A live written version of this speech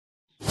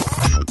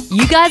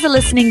You guys are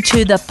listening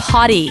to The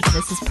Poddy.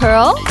 This is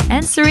Pearl.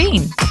 And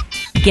Serene.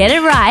 Get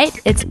it right.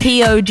 It's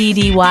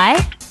Poddy.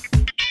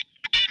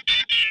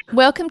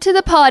 Welcome to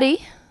The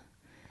Poddy.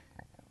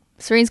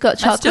 Serene's got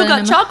chocolate. I've still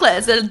got chocolate.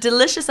 It's a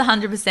delicious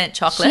 100%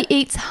 chocolate. She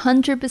eats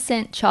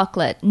 100%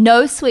 chocolate.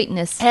 No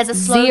sweetness. It has a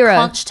slow Zero.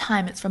 conch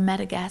time. It's from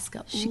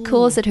Madagascar. She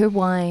calls it her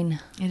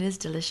wine. It is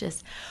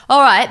delicious.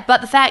 All right,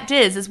 but the fact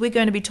is we're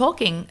going to be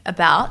talking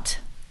about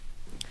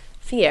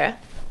fear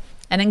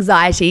and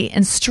anxiety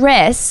and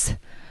stress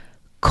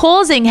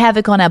causing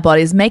havoc on our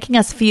bodies, making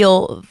us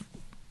feel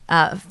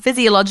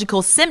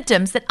physiological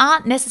symptoms that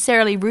aren't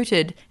necessarily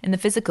rooted in the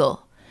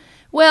physical.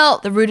 Well,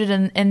 They're rooted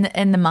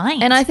in the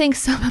mind. and I think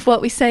some of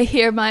what we say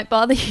here might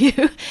bother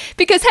you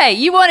because, hey,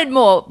 you wanted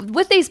more.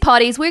 With these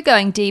poddies, we're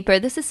going deeper.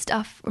 This is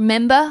stuff,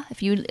 remember,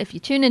 if you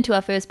tune into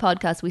our first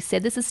podcast, we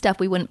said this is stuff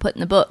we wouldn't put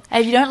in the book. Hey,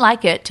 if you don't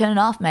like it, turn it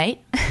off,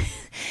 mate.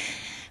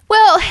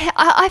 Well,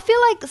 I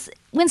feel like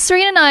when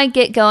Serena and I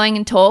get going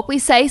and talk, we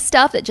say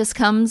stuff that just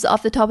comes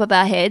off the top of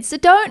our heads. So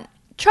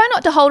try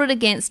not to hold it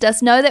against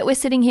us. Know that we're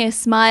sitting here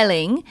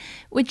smiling.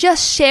 We're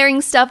just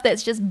sharing stuff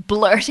that's just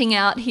blurting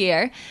out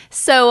here.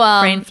 So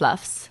Brain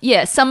fluffs.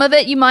 yeah, some of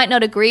it you might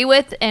not agree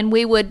with, and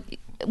we would.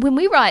 When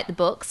we write the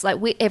books,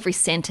 every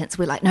sentence,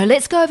 we're like, no,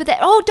 let's go over that.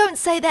 Oh, don't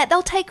say that.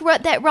 They'll take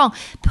that wrong.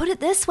 Put it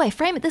this way.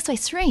 Frame it this way.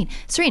 Serene,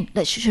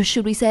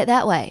 should we say it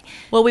that way?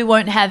 Well, we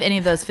won't have any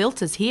of those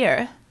filters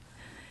here.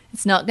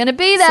 It's not going to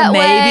be that So way.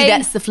 maybe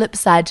that's the flip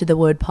side to the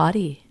word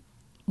potty.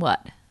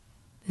 What?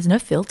 There's no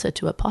filter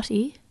to a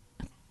potty.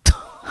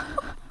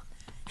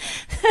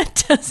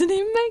 That doesn't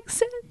even make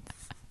sense.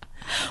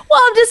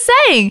 Well, I'm just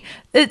saying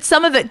that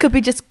some of it could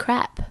be just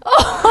crap.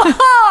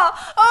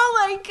 Oh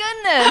my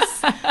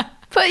goodness.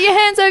 Put your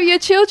hands over your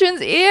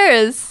children's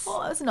ears.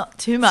 Well, that's not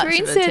too much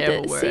Serene of a said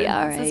terrible word.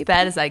 CRA. It's as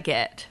bad as I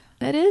get.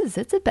 It is.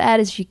 It's as bad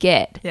as you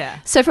get. Yeah.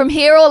 So from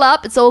here all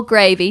up, it's all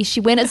gravy. She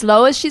went as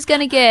low as she's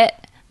going to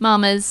get,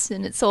 mamas,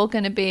 and it's all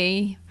going to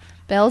be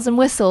bells and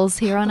whistles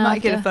here on I might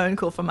after. get a phone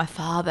call from my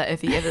father if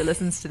he ever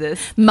listens to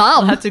this. Mum.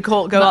 I'll have to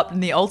go up in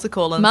the altar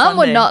call on Mum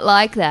would Sunday. not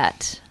like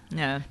that.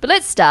 Yeah. But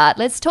let's start.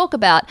 Let's talk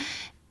about,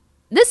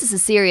 this is a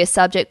serious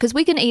subject because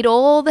we can eat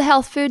all the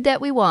health food that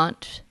we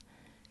want.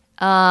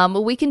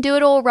 We can do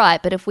it all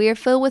right, but if we are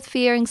filled with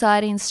fear,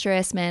 anxiety, and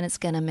stress, man, it's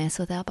going to mess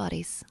with our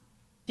bodies.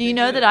 Do you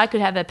know that I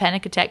could have a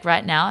panic attack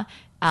right now?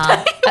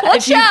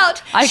 Watch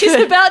out! She's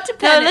about to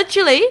panic. No,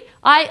 literally,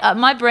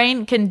 my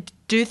brain can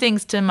do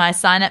things to my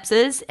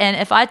synapses, and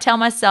if I tell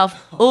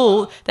myself,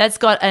 "Oh, that's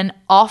got an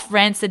off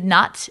rancid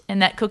nut in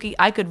that cookie,"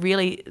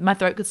 my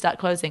throat could start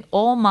closing.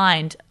 All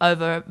mind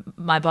over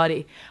my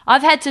body.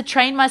 I've had to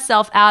train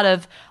myself out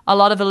of a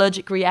lot of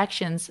allergic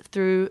reactions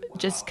through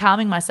just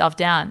calming myself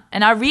down,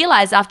 and I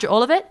realized after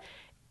all of it.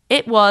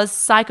 It was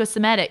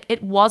psychosomatic.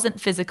 It wasn't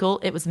physical.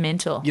 It was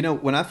mental. You know,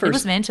 when I first... It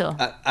was mental.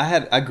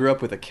 I grew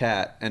up with a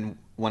cat, and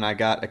when I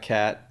got a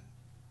cat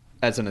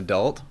as an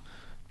adult,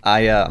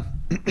 I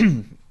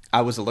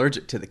was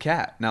allergic to the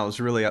cat, and I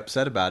was really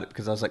upset about it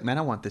because I was like, man,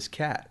 I want this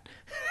cat.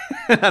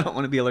 I don't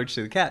want to be allergic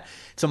to the cat.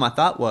 So my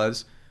thought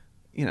was,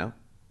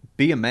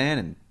 be a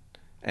man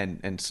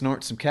and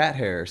snort some cat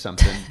hair or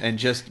something and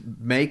just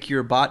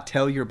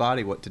tell your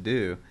body what to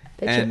do.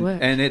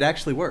 And it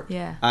actually worked.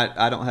 Yeah.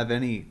 I don't have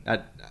any...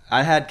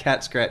 I had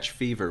cat scratch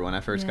fever when I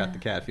first got the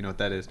cat, if you know what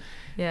that is.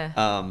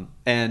 Yeah.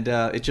 And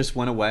it just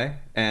went away.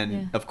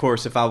 And, of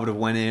course, if I would have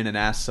went in and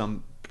asked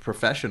some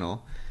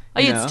professional...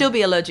 You'd still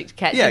be allergic to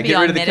cats. Yeah, You'd be get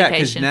rid on of the cat because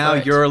medication now for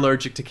it. you're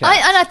allergic to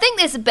cats. And I think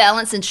there's a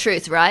balance in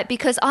truth, right?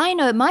 Because I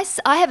know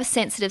I have a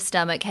sensitive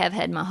stomach, have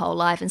had my whole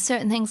life, and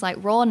certain things like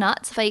raw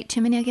nuts, if I eat too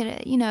many, I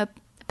get a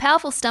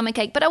powerful stomach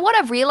ache. But what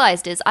I've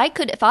realized is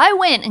if I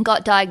went and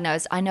got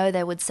diagnosed, I know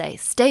they would say,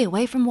 stay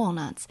away from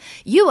walnuts.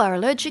 You are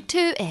allergic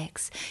to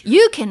eggs.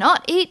 You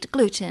cannot eat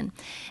gluten.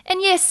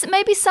 And yes,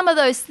 maybe some of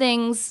those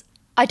things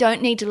I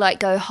don't need to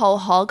go whole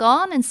hog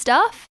on and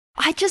stuff.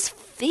 I just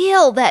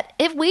feel that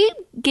if we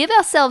give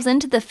ourselves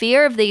into the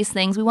fear of these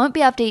things, we won't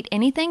be able to eat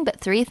anything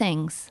but 3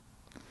 things.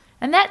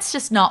 And that's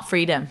just not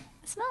freedom.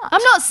 It's not.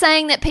 I'm not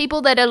saying that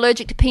people that are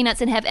allergic to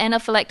peanuts and have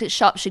anaphylactic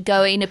shock should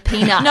go eat a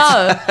peanut.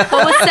 No, but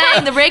we're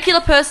saying the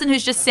regular person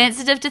who's just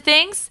sensitive to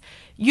things,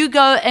 you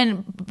go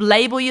and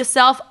label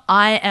yourself,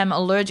 I am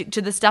allergic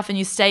to this stuff, and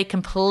you stay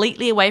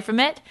completely away from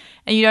it,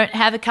 and you don't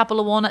have a couple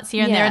of walnuts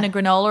here and there in a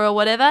granola or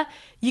whatever,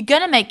 you're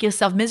going to make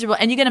yourself miserable,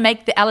 and you're going to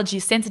make the allergy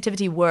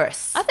sensitivity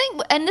worse. I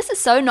think, and this is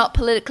so not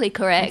politically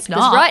correct, It's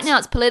because not. right now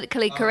it's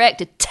politically correct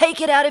to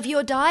take it out of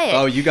your diet.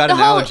 Oh, you got The an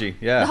whole- allergy,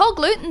 yeah. The whole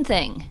gluten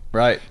thing.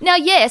 Right. Now,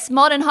 yes,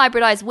 modern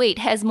hybridized wheat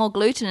has more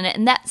gluten in it,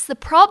 and that's the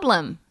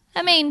problem.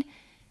 I mean,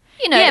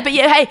 Yeah, but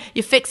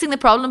you're fixing the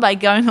problem by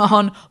going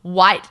on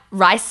white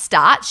rice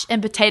starch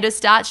and potato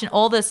starch and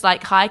all this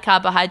high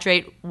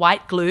carbohydrate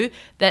white glue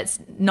that's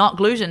not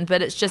gluten,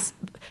 but it's just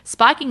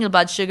spiking your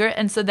blood sugar,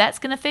 and so that's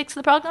going to fix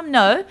the problem?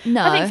 No.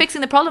 No. I think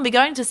fixing the problem would be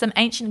going to some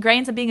ancient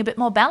grains and being a bit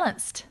more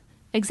balanced.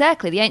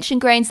 Exactly. The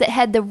ancient grains that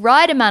had the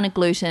right amount of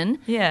gluten,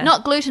 Yeah.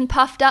 not gluten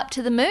puffed up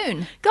to the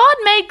moon. God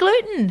made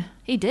gluten.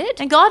 He did.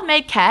 And God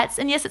made cats,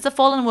 and yes, it's a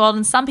fallen world,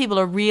 and some people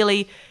are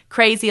really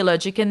crazy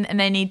allergic and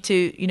they need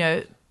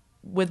to,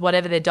 with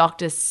whatever their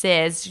doctor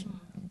says,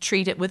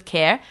 treat it with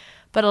care.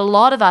 But a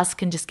lot of us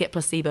can just get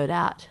placeboed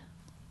out.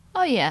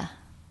 Oh, yeah.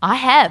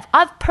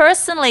 I've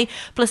personally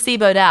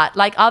placeboed out.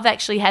 Like, I've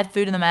actually had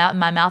food in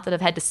my mouth that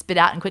I've had to spit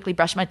out and quickly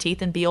brush my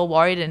teeth and be all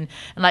worried and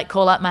like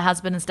call out my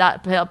husband and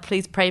start,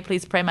 please pray,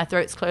 my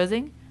throat's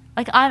closing.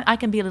 Like, I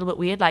can be a little bit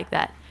weird like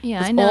that. Yeah,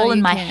 it's I know all in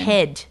you my can.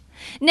 head.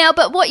 Now,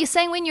 but what you're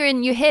saying, when you're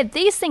in your head,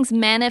 these things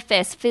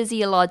manifest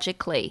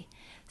physiologically.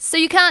 So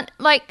you can't,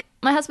 like,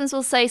 my husband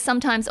will say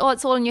sometimes, oh,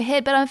 it's all in your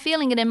head, but I'm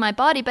feeling it in my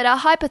body. But our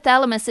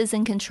hypothalamus is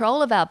in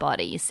control of our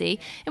body, you see.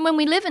 And when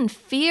we live in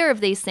fear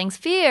of these things,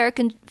 fear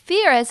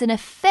has an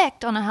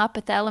effect on our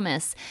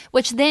hypothalamus,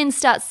 which then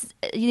starts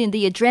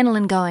the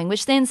adrenaline going,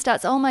 which then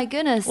starts, oh my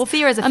goodness. Well,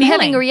 fear is a I'm feeling.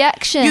 having a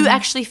reaction. You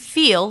actually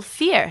feel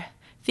fear.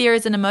 Fear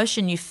is an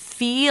emotion. You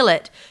feel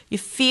it. You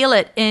feel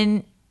it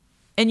in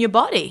your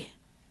body.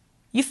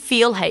 You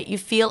feel hate, you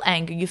feel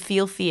anger, you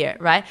feel fear,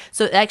 right?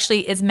 So it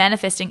actually is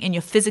manifesting in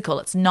your physical.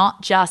 It's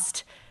not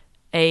just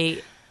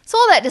a... So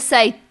all that to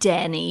say,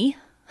 Danny,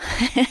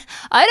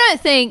 I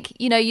don't think,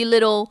 you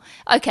little...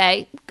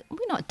 Okay, we're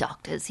not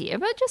doctors here,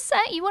 but just say,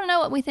 you want to know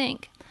what we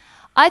think.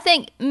 I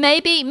think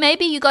maybe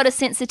you got a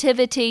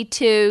sensitivity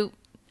to...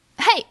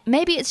 Hey,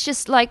 maybe it's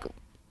just like...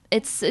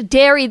 It's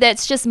dairy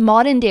that's just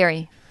modern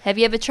dairy. Have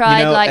you ever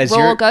tried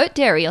raw goat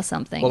dairy or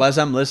something? Well, as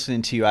I'm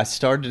listening to you, I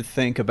started to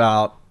think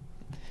about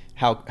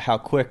how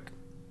quick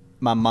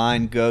my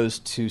mind goes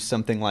to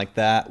something like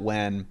that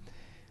when,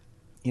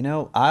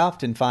 I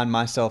often find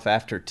myself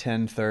after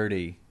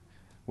 10:30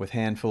 with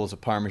handfuls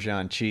of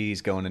Parmesan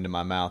cheese going into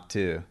my mouth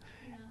too.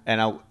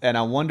 Yeah. And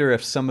I wonder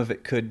if some of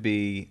it could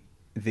be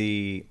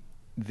the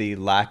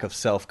lack of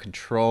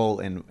self-control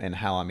in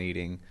how I'm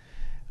eating.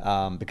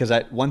 Because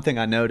one thing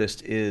I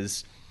noticed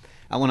is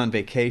I went on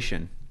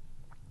vacation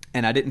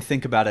and I didn't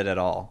think about it at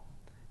all.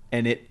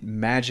 And it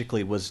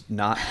magically was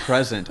not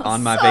present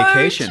on my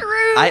vacation. True.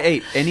 I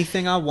ate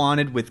anything I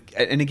wanted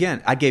and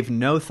again, I gave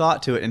no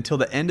thought to it until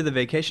the end of the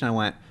vacation. I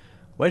went,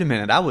 wait a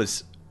minute, I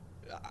was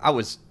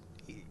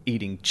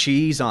eating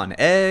cheese on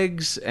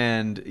eggs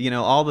and,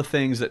 all the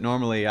things that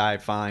normally I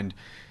find,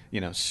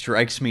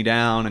 strikes me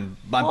down and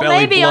my belly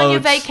maybe bloats. On your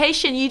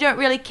vacation you don't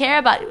really care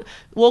about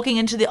walking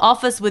into the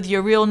office with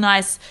your real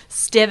nice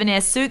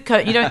Stevenaire suit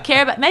coat. You don't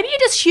care about, maybe you're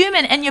just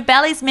human and your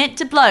belly's meant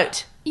to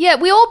bloat. Yeah,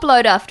 we all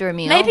bloat after a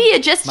meal. Maybe you're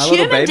just My human,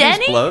 little babies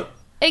Danny. bloat.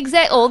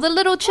 Exactly. All the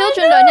little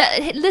children don't know.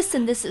 Hey,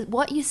 listen, this is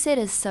what you said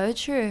is so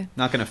true.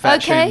 Not going to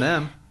fat shame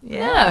them.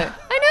 Yeah. No,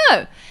 I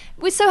know.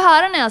 We're so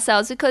hard on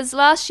ourselves because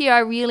last year I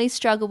really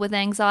struggled with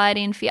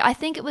anxiety and fear. I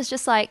think it was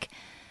just like,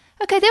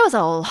 okay, there was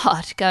a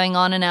lot going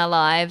on in our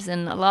lives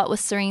and a lot with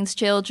Serene's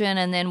children,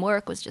 and then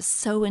work was just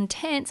so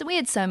intense and we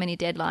had so many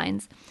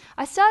deadlines.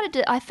 I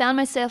found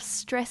myself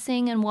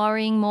stressing and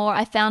worrying more.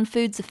 I found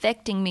foods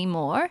affecting me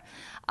more.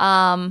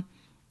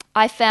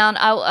 I found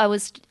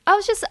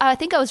I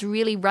think I was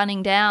really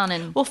running down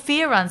and... Well,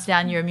 fear runs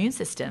down your immune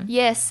system.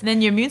 Yes. And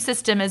then your immune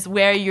system is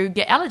where you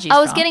get allergies I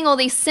was from. getting all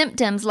these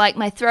symptoms, like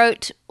my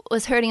throat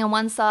was hurting on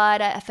one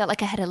side. I felt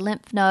like I had a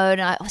lymph node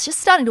and I was just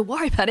starting to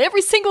worry about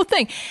every single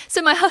thing.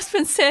 So my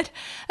husband said,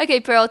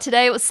 okay, Pearl,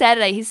 today it was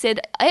Saturday. He said,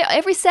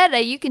 every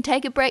Saturday you can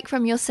take a break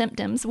from your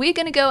symptoms. We're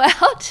going to go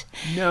out.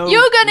 No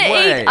You're going to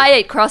way. eat. I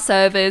ate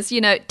crossovers,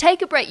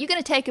 take a break. You're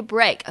going to take a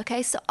break.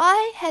 Okay, so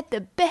I had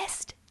the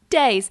best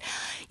days.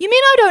 You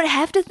mean I don't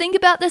have to think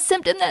about the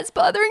symptom that's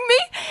bothering me?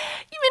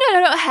 You mean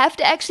I don't have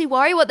to actually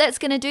worry what that's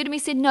going to do to me? He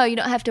said, no, you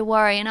don't have to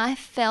worry. And I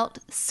felt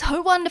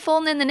so wonderful.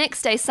 And then the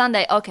next day,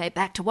 Sunday, okay,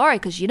 back to worry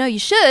because you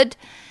should.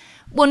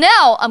 Well,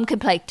 now I'm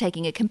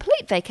taking a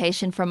complete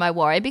vacation from my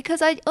worry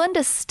because I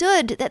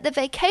understood that the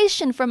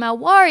vacation from our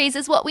worries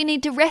is what we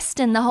need to rest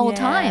in the whole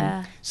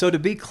time. So to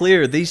be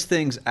clear, these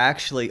things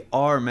actually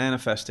are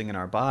manifesting in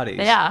our bodies.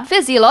 They are.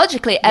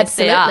 Physiologically, Yes,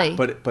 they are.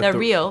 absolutely. But They're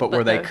real, But but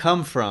where they they're-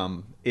 come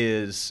from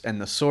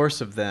and the source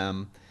of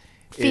them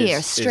Fear,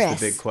 is stress,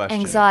 the big question.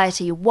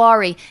 anxiety,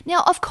 worry.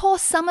 Now, of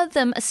course, some of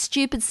them are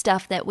stupid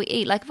stuff that we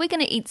eat. Like if we're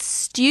going to eat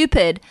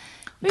stupid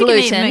We can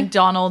eat gluten,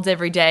 McDonald's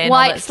every day and all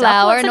white that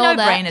flour, stuff. and Well, all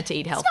it's a that. no-brainer to eat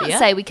It's healthier. not to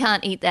say we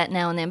can't eat that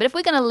now and then, but if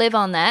we're going to live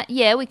on that,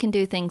 yeah, we can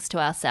do things to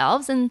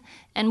ourselves, and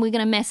we're going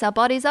to mess our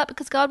bodies up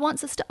because God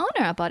wants us to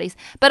honor our bodies.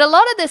 But a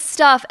lot of this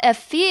stuff,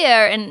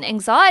 fear and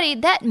anxiety,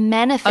 that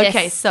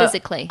manifests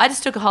physically. I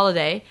just took a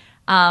holiday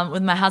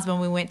with my husband.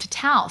 We went to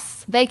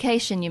Taos.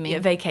 Vacation, you mean? Yeah,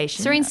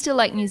 vacation. Serene's still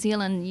like New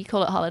Zealand. You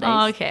call it holidays.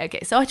 Oh, okay.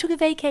 So I took a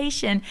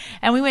vacation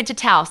and we went to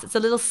Taos. It's a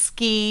little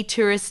ski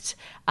tourist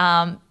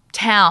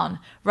town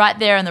right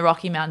there in the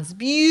Rocky Mountains.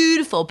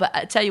 Beautiful. But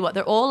I tell you what,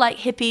 they're all like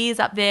hippies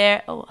up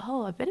there.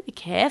 Oh, I better be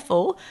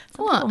careful.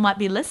 Some What? people might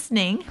be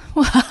listening.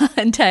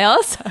 And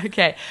Taos.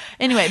 Okay.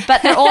 Anyway,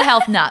 but they're all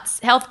health nuts,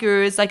 health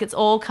gurus. Like it's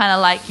all kind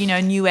of like,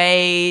 new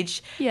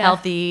age, Yeah.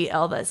 healthy,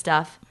 all that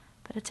stuff.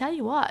 But I tell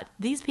you what,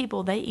 these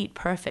people, they eat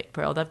perfect,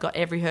 Pearl. They've got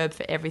every herb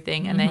for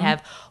everything, and they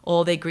have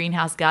all their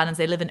greenhouse gardens.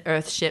 They live in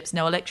earth ships,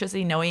 no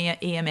electricity, no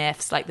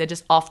EMFs. Like they're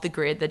just off the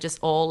grid. They're just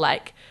all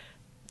like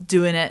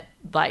doing it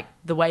like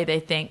the way they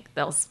think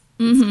they'll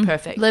It's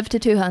perfect. Live to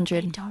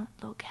 200. They don't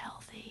look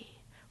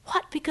healthy.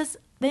 What? Because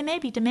they may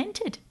be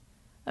demented.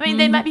 I mean,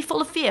 they might be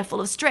full of fear, full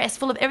of stress,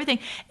 full of everything.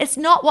 It's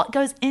not what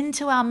goes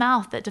into our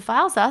mouth that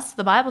defiles us.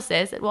 The Bible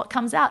says that what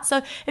comes out.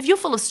 So if you're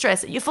full of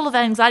stress, you're full of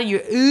anxiety,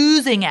 you're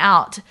oozing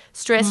out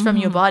stress from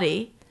your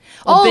body,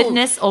 or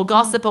bitterness or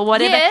gossip or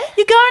whatever,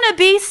 you're going to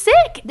be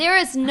sick. There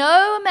is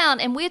no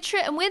amount, and we're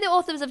the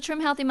authors of Trim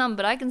Healthy Mum,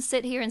 but I can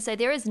sit here and say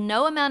there is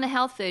no amount of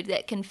health food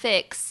that can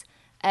fix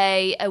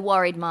a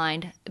worried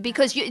mind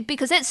because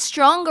it's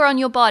stronger on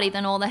your body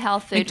than all the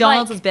health food.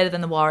 McDonald's is better than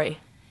the worry.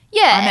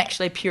 Yeah, I'm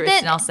actually a purist,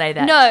 and I'll say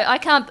that. No, I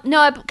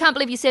can't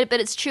believe you said it, but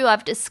it's true.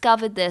 I've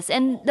discovered this.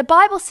 And the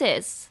Bible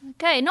says,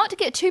 okay, not to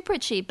get too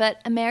preachy, but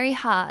a merry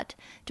heart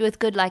doeth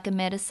good like a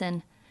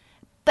medicine.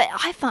 But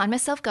I find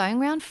myself going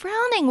around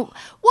frowning.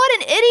 What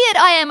an idiot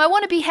I am. I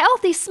want to be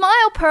healthy.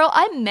 Smile, Pearl.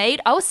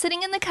 I was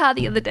sitting in the car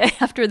the other day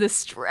after this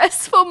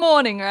stressful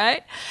morning,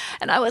 right?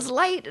 And I was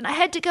late and I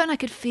had to go and I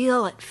could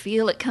feel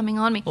it coming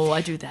on me. Oh,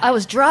 I do that. I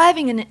was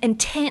driving and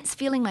intense,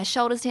 feeling my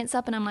shoulders tense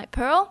up, and I'm like,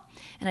 Pearl,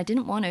 and I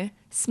didn't want to.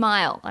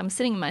 Smile. I'm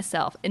sitting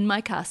myself in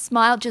my car.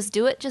 Smile. Just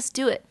do it. Just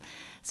do it.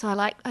 So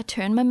I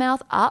turned my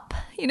mouth up,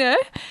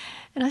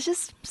 and I was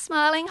just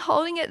smiling,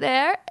 holding it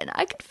there, and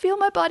I could feel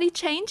my body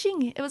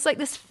changing. It was like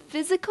this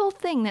physical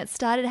thing that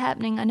started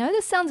happening. I know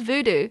this sounds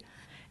voodoo.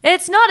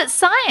 It's not. It's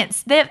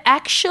science. They've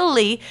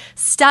actually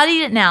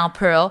studied it now,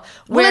 Pearl.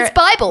 Well, it's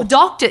Bible.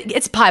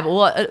 It's Bible.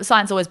 Well,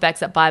 science always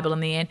backs up Bible in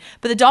the end.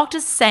 But the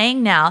doctor's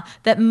saying now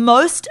that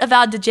most of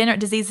our degenerate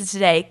diseases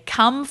today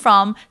come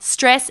from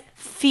stress,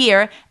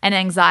 fear, and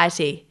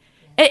anxiety.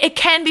 It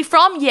can be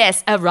from,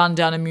 yes, a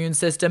rundown immune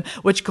system,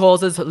 which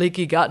causes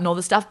leaky gut and all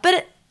this stuff.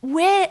 But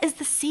where is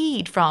the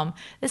seed from?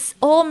 It's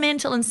all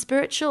mental and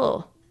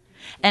spiritual.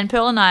 And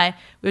Pearl and I,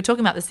 we were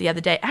talking about this the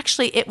other day.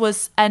 Actually, it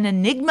was an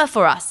enigma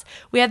for us.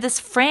 We have this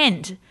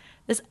friend,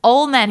 this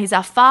old man. He's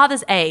our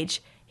father's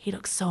age. He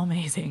looks so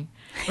amazing,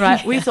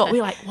 right? We were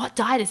like, what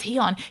diet is he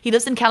on? He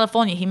lives in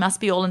California. He must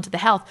be all into the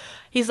health.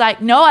 He's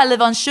like, no, I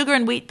live on sugar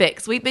and Wheat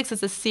Bix. Wheat Bix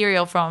is a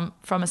cereal from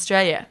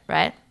Australia,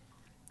 right?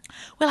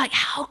 We're like,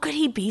 how could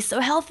he be so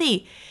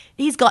healthy?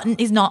 He's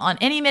not on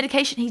any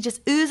medication. He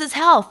just oozes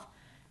health.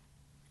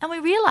 And we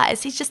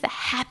realized he's just the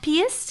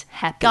happiest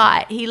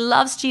guy. He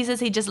loves Jesus.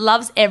 He just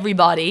loves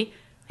everybody.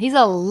 He's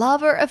a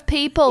lover of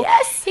people.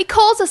 Yes. He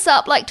calls us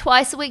up like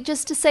twice a week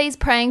just to say he's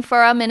praying for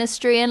our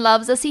ministry and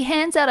loves us. He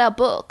hands out our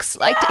books.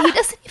 He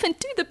doesn't even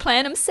do the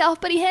plan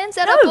himself, but he hands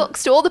out our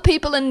books to all the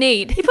people in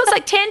need. He puts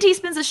like 10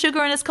 teaspoons of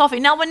sugar in his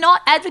coffee. Now, we're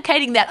not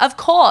advocating that, of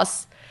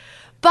course.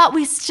 But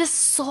we just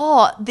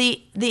saw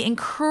the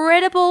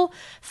incredible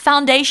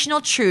foundational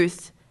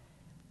truth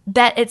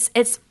that it's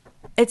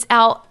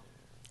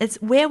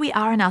where we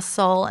are in our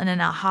soul and in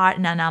our heart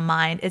and in our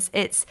mind.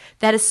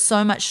 That is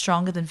so much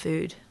stronger than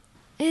food.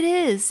 It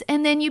is.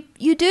 And then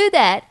you do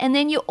that, and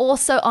then you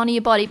also honor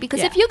your body.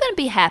 Because if you're going to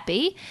be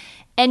happy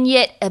and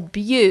yet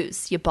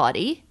abuse your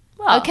body,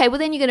 well,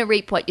 then you're going to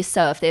reap what you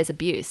sow if there's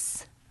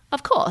abuse.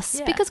 Of course,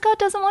 because God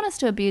doesn't want us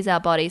to abuse our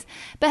bodies.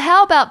 But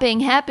how about being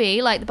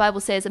happy? Like the Bible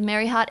says, a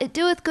merry heart, it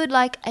doeth good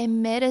like a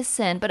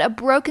medicine, but a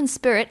broken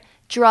spirit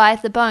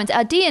drieth the bones.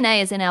 Our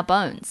DNA is in our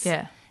bones.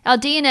 Yeah. Our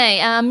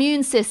DNA, our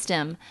immune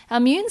system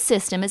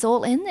is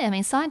all in there. I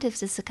mean, scientists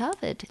have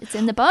discovered it's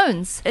in the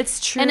bones.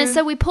 It's true. And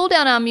so we pull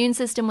down our immune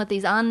system with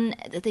these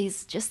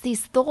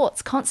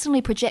thoughts,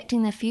 constantly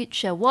projecting the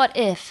future. What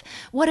if?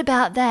 What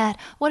about that?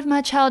 What if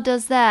my child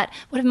does that?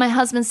 What if my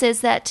husband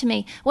says that to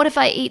me? What if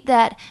I eat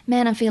that?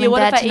 Man, I'm feeling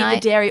bad tonight. What if I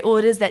eat the dairy? Oh,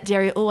 it is that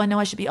dairy. Oh, I know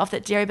I should be off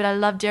that dairy, but I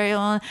love dairy.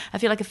 Oh, I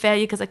feel like a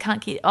failure because I can't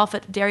get off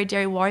it.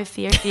 Dairy, worry,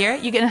 fear.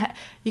 You're gonna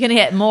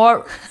get more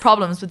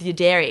problems with your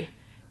dairy.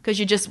 Because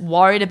you're just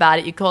worried about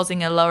it. You're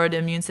causing a lowered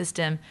immune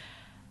system.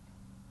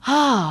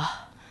 Man,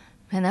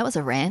 that was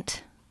a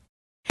rant.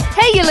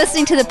 Hey, you're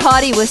listening to The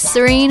Party with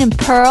Serene and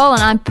Pearl,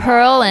 and I'm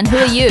Pearl, and who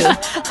are you?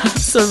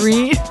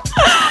 Serene.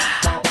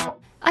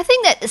 I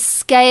think that the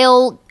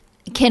scale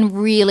can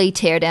really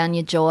tear down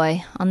your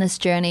joy on this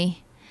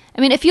journey.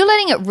 I mean, if you're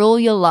letting it rule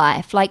your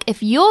life, like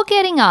if you're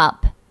getting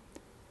up,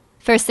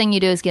 first thing you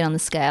do is get on the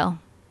scale,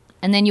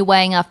 and then you're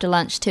weighing after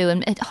lunch too,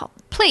 and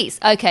please,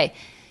 okay,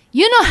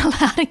 you're not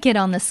allowed to get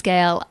on the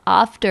scale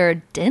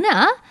after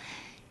dinner.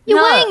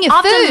 You're weighing your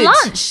food.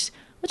 After lunch.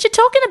 What you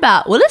talking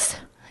about, Willis?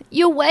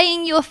 You're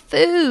weighing your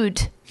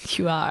food.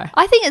 You are.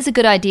 I think it's a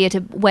good idea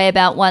to weigh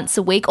about once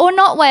a week or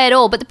not weigh at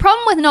all. But the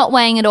problem with not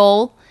weighing at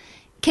all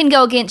can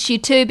go against you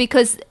too,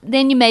 because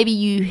then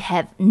you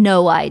have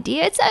no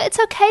idea. It's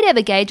okay to have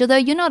a gauge, although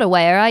you're not a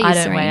weigher, are you, I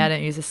don't Serene? weigh. I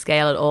don't use a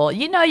scale at all.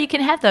 You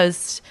can have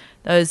those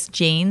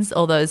jeans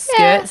or those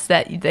skirts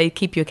that they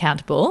keep you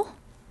accountable.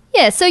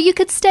 Yeah, so you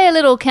could stay a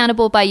little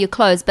accountable by your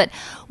clothes, but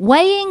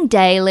weighing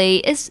daily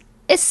is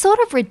sort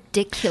of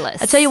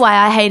ridiculous. I'll tell you why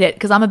I hate it,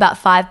 because I'm about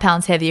 5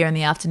 pounds heavier in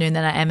the afternoon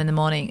than I am in the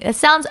morning. It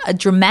sounds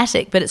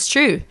dramatic, but it's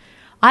true.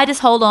 I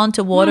just hold on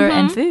to water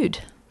and food.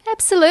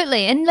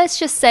 Absolutely. And let's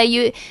just say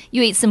you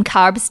eat some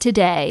carbs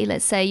today.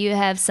 Let's say you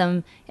have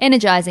some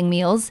energizing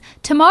meals.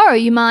 Tomorrow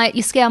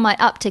your scale might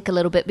uptick a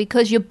little bit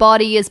because your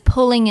body is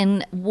pulling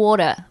in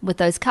water with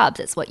those carbs.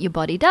 That's what your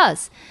body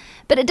does.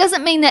 But it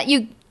doesn't mean that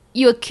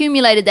you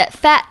accumulated that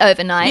fat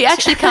overnight. You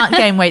actually can't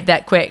gain weight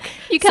that quick.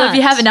 You So if can't.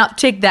 you have an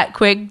uptick that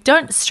quick,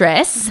 don't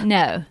stress.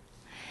 No.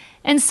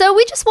 And so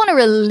we just want to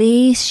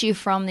release you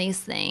from these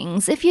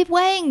things. If you're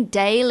weighing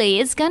daily,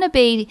 it's going to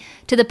be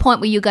to the point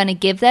where you're going to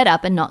give that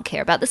up and not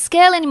care about the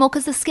scale anymore,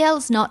 because the scale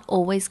is not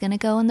always going to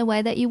go in the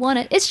way that you want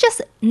it. It's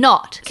just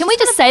not. Can we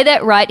just say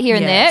that right here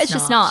and there? It's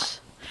just not.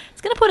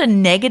 It's going to put a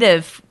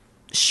negative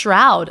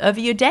shroud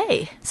over your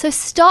day. So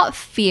stop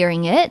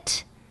fearing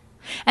it.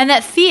 And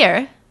that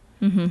fear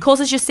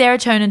causes your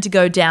serotonin to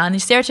go down. Your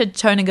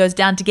serotonin goes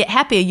down to get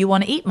happier. You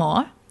want to eat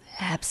more.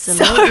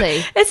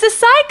 Absolutely. So it's a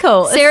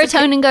cycle.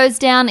 Serotonin goes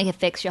down, it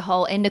affects your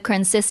whole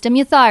endocrine system,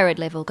 your thyroid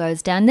level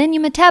goes down, then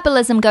your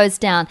metabolism goes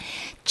down.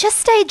 Just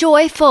stay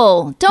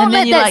joyful. Don't And then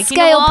let you're that like, you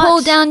know scale what?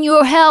 pull down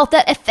your health.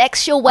 That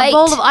affects your weight. A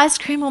bowl of ice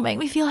cream will make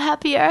me feel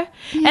happier.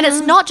 And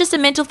it's not just a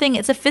mental thing,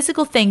 it's a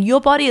physical thing.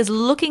 Your body is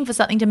looking for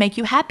something to make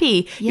you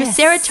happy. Yes.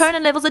 Your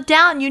serotonin levels are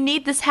down. You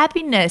need this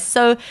happiness.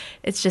 So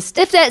it's just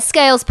If that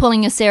scale's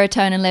pulling your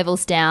serotonin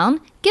levels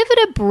down, give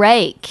it a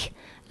break.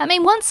 I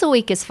mean, once a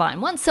week is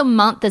fine. Once a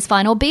month is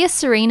fine. Or be a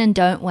serene and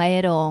don't weigh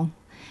at all.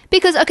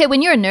 Because, okay,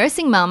 when you're a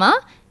nursing mama,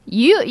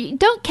 you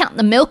don't count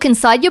the milk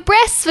inside your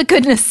breasts, for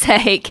goodness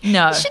sake.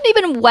 No. You shouldn't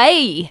even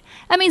weigh.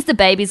 That means the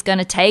baby's going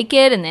to take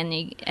it, and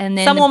then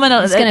some woman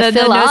it's going to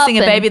they're fill nursing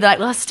up a baby, they're like,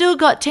 well, I still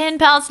got 10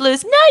 pounds to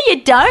lose. No,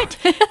 you don't.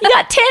 You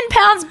got 10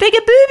 pounds bigger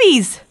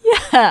boobies.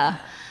 Yeah.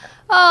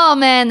 Oh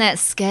man, that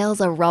scale's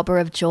a robber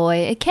of joy.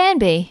 It can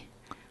be.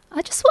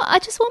 I just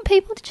want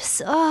people to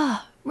just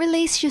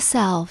release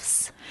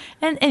yourselves.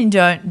 And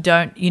don't,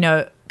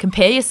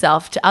 compare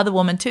yourself to other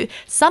women too.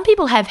 Some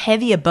people have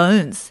heavier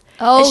bones.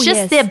 Oh, it's just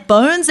yes. their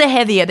bones are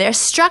heavier. Their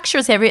structure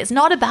is heavier. It's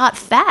not about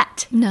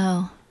fat.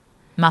 No.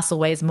 Muscle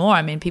weighs more.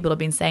 I mean, people have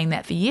been saying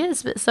that for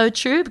years, but it's so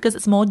true because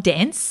it's more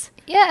dense.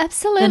 Yeah,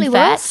 absolutely. Than We're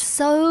all fat.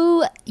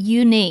 so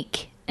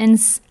unique. And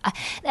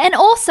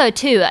also,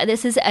 too,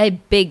 this is a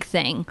big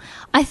thing.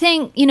 I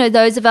think,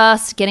 those of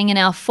us getting in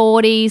our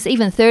 40s,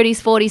 even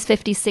 30s, 40s,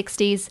 50s,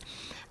 60s,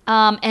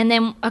 and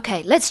then,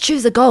 okay, let's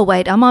choose a goal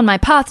weight. I'm on my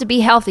path to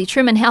be healthy,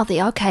 trim and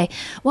healthy. Okay,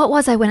 what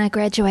was I when I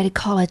graduated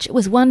college? It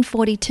was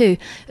 142.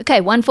 Okay,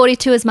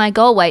 142 is my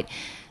goal weight.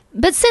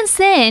 But since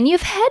then,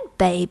 you've had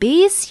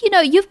babies.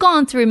 You've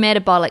gone through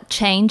metabolic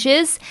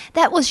changes.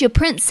 That was your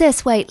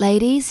princess weight,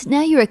 ladies.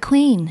 Now you're a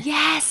queen.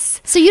 Yes.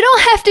 So you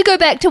don't have to go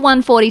back to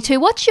 142.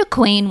 What's your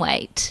queen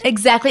weight?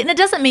 Exactly. And it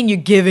doesn't mean you're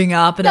giving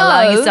up and No,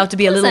 allowing yourself to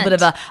be a little doesn't.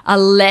 bit of a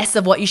less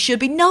of what you should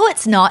be. No,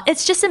 it's not.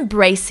 It's just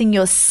embracing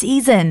your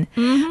season.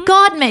 Mm-hmm.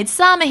 God made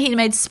summer, He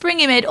made spring,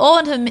 He made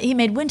autumn, He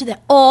made winter.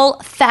 They're all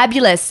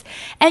fabulous.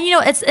 And,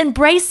 it's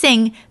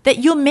embracing that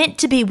you're meant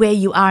to be where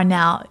you are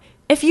now.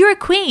 If you're a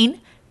queen,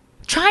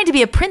 trying to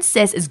be a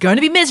princess is going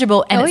to be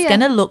miserable and Oh, it's yeah. going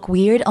to look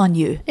weird on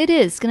you. It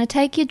is going to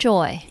take your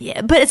joy.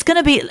 Yeah, but it's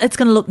going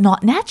to look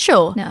not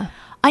natural. No.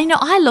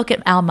 I look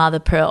at our mother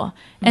Pearl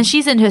and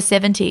she's in her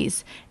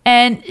 70s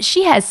and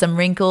she has some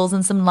wrinkles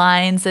and some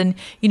lines and,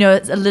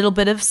 it's a little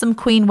bit of some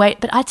queen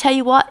weight. But I tell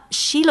you what,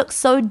 she looks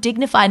so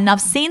dignified. And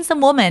I've seen some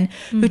women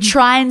who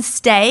try and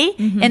stay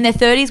in their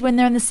 30s when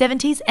they're in the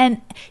 70s and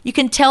you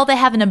can tell they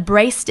haven't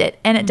embraced it.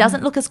 And it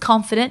doesn't look as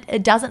confident,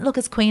 it doesn't look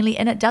as queenly,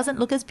 and it doesn't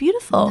look as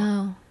beautiful.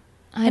 No,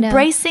 I know.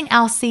 Embracing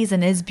our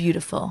season is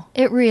beautiful.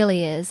 It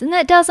really is. And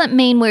that doesn't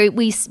mean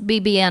we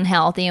be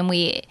unhealthy and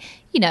we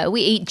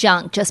eat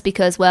junk just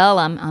because, well,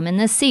 I'm in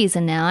this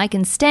season now. I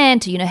can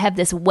stand to, have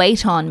this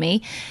weight on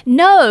me.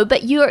 No,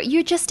 but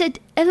you're just a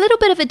little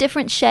bit of a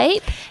different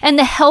shape and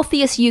the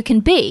healthiest you can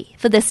be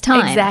for this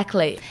time.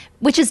 Exactly.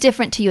 Which is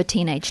different to your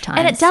teenage times.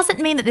 And it doesn't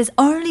mean that there's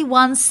only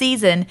one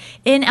season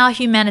in our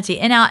humanity,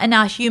 in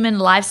our human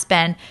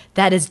lifespan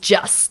that is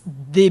just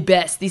the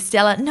best, the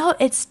stellar. No,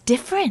 it's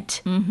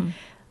different.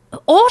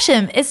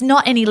 Autumn is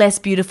not any less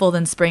beautiful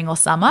than spring or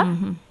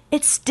summer.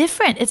 It's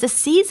different. It's a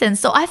season.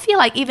 So I feel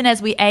like even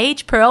as we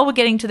age, Pearl, we're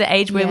getting to the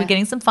age where Yeah. we're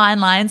getting some fine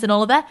lines and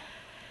all of that.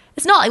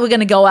 It's not like we're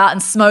going to go out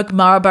and smoke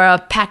Marlboro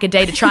pack a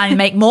day to try and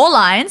make more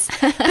lines,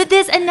 but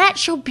there's a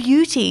natural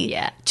beauty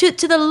Yeah.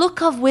 to the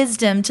look of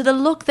wisdom, to the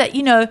look that,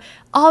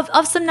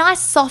 of some nice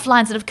soft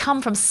lines that have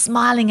come from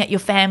smiling at your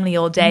family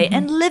all day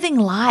and living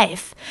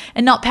life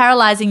and not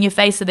paralyzing your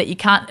face so that you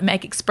can't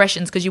make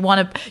expressions because you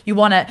want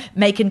to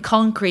make in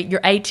concrete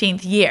your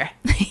 18th year.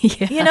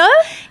 Yeah.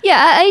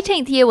 Yeah, our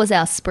 18th year was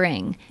our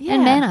spring. Yeah.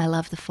 And man, I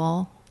love the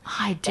fall.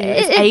 I do.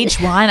 It's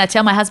aged wine. I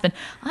tell my husband,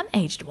 I'm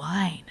aged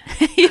wine.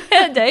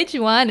 Yeah, date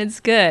you wine, it's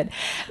good.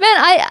 Man,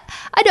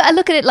 I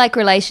look at it like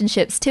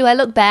relationships too. I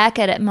look back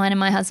at it, mine and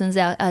my husband's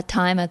our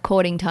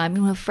courting time. We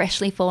were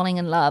freshly falling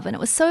in love and it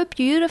was so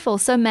beautiful,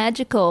 so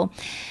magical.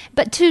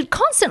 But to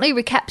constantly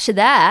recapture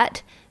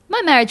that,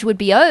 my marriage would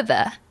be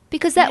over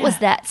because that was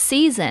that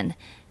season.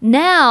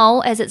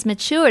 Now, as it's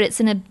matured, it's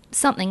in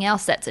something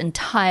else that's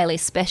entirely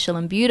special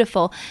and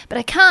beautiful. But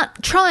I can't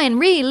try and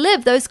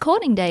relive those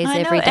courting days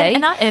every day.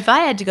 And if I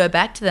had to go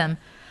back to them,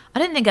 I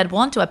don't think I'd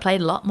want to. I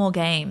played a lot more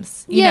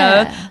games, you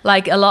know,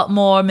 like a lot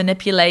more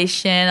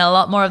manipulation, a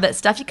lot more of that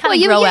stuff. You kind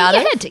of grow out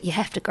of it. You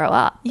have to grow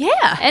up.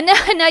 Yeah. And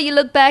now you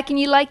look back and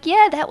you're like,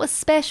 yeah, that was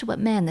special, but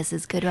man, this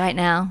is good right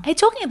now. Hey,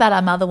 talking about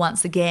our mother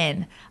once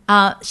again,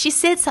 she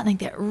said something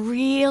that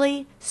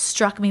really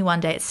struck me one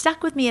day. It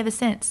stuck with me ever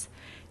since.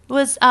 It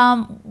was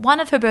one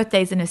of her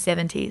birthdays in her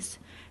 70s.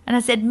 And I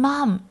said,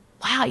 Mum,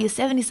 wow, you're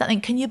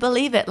 70-something. Can you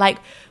believe it? Like,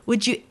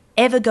 would you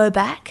ever go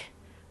back?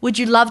 Would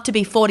you love to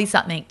be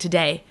 40-something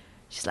today?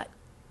 She's like,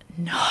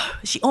 no.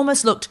 She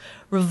almost looked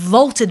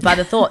revolted by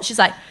the thought. She's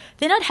like,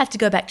 then I'd have to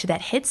go back to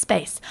that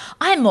headspace.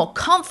 I'm more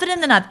confident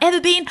than I've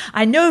ever been.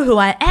 I know who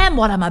I am,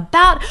 what I'm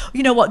about,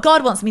 you know, what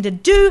God wants me to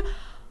do.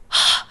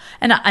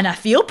 And I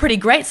feel pretty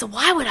great. So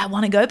why would I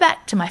want to go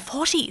back to my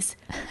 40s?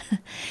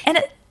 And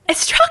it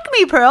struck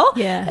me, Pearl.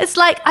 Yeah. It's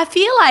like, I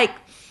feel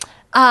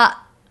like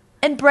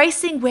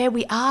embracing where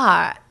we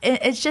are.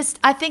 It's just,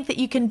 I think that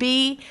you can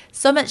be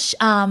so much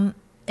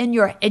in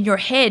your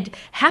head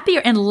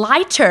happier and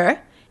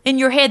lighter in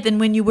your head than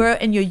when you were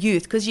in your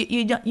youth, because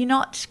you're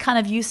not kind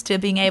of used to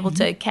being able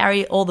to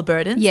carry all the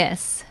burdens.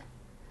 Yes.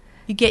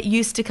 You get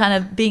used to kind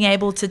of being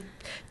able to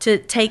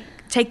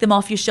take them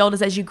off your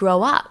shoulders as you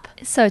grow up.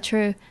 So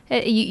true.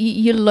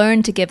 You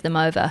learn to give them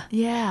over.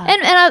 Yeah.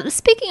 And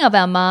speaking of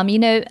our mum, you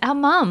know, our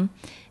mum,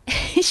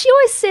 she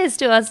always says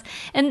to us,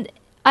 and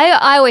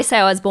I always say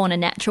I was born a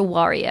natural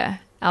warrior.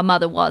 Our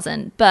mother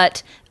wasn't,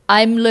 but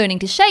I'm learning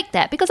to shake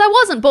that because I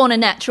wasn't born a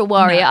natural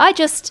warrior. No. I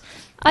just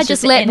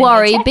let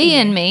worry be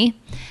in me.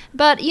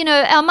 But, you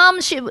know, our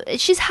mum,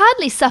 she's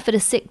hardly suffered a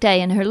sick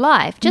day in her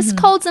life. Just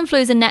colds and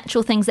flus are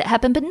natural things that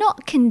happen, but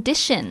not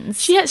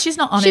conditions. She's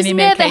not on any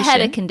medication. She's never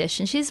had a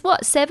condition. She's,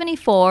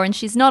 74, and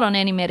she's not on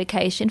any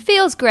medication.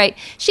 Feels great.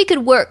 She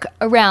could work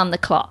around the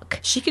clock.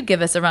 She could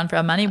give us a run for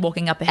our money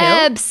walking up a hill.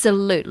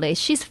 Absolutely.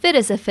 She's fit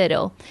as a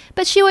fiddle.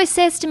 But she always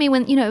says to me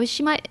when, you know,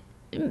 she might...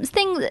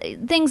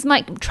 Things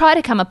might try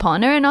to come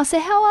upon her, and I'll say,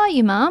 how are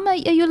you, Mum? Are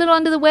you a little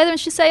under the weather? And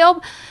she'll say, oh,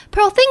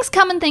 Pearl, things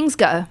come and things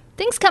go.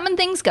 Things come and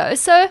things go.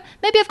 So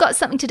maybe I've got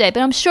something today, but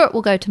I'm sure it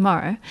will go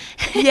tomorrow.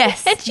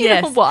 Yes. And you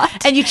know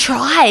what? And you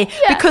try,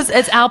 because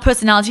it's our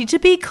personality to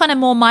be kind of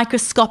more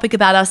microscopic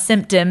about our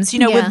symptoms. You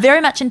know, we're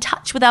very much in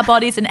touch with our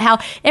bodies and how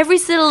every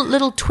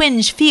little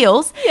twinge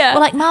feels. Yeah.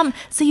 We're like, Mum,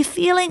 so you're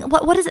feeling,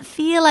 what does it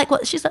feel like?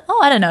 What? She's like,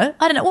 oh, I don't know.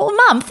 Well,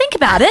 Mum, think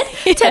about it.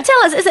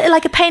 Tell us, is it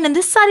like a pain in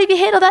this side of your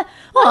head or that?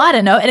 Oh, I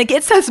don't know. And it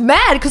gets us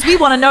mad because we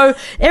want to know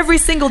every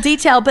single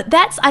detail. But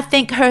that's, I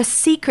think, her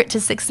secret to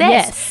success.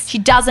 Yes. She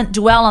doesn't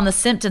dwell on the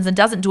symptoms and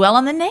doesn't dwell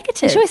on the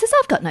negative. She always says,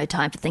 I've got no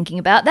time for thinking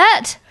about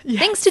that. Yes.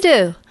 Things to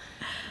do.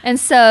 And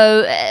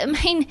so, I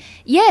mean,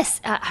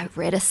 yes, I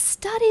read a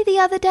study the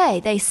other day.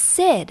 They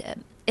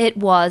said it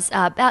was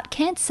about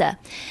cancer,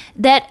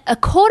 that a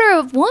quarter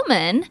of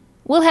women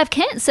will have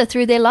cancer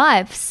through their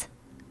lives,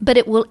 but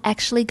it will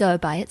actually go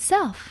by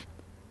itself.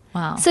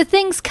 Wow. So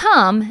things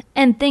come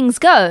and things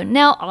go.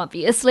 Now,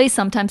 obviously,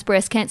 sometimes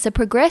breast cancer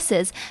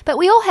progresses, but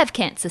we all have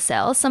cancer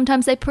cells.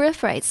 Sometimes they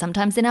proliferate.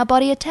 Sometimes then our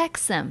body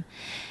attacks them.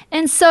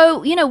 And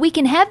so, you know, we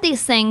can have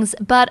these things,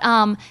 but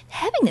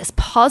having this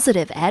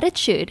positive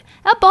attitude,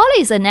 our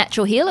bodies are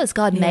natural healers.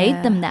 God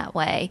made them that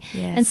way.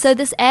 Yes. And so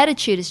this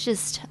attitude is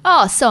just,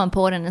 so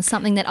important and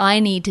something that I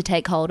need to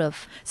take hold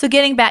of. So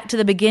getting back to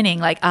the beginning,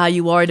 like, are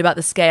you worried about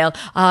the scale?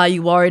 Are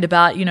you worried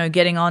about, you know,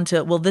 getting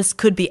onto, well, this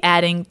could be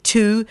adding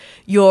to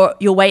your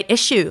weight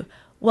issue.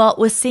 Well,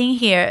 we're seeing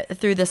here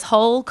through this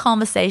whole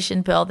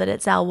conversation, Pearl, that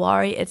it's our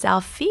worry, it's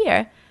our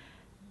fear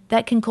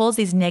that can cause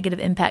these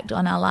negative impact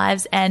on our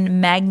lives and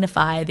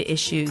magnify the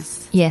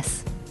issues.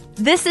 Yes.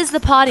 This is the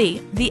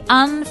potty, the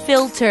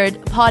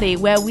unfiltered potty,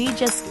 where we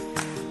just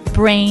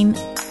brain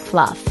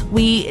fluff.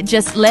 We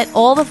just let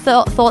all the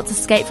thoughts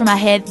escape from our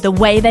head the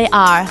way they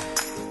are.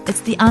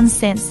 It's the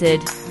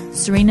uncensored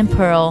Serene and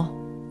Pearl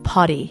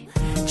potty.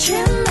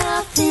 Trim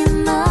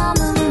nothing, mama.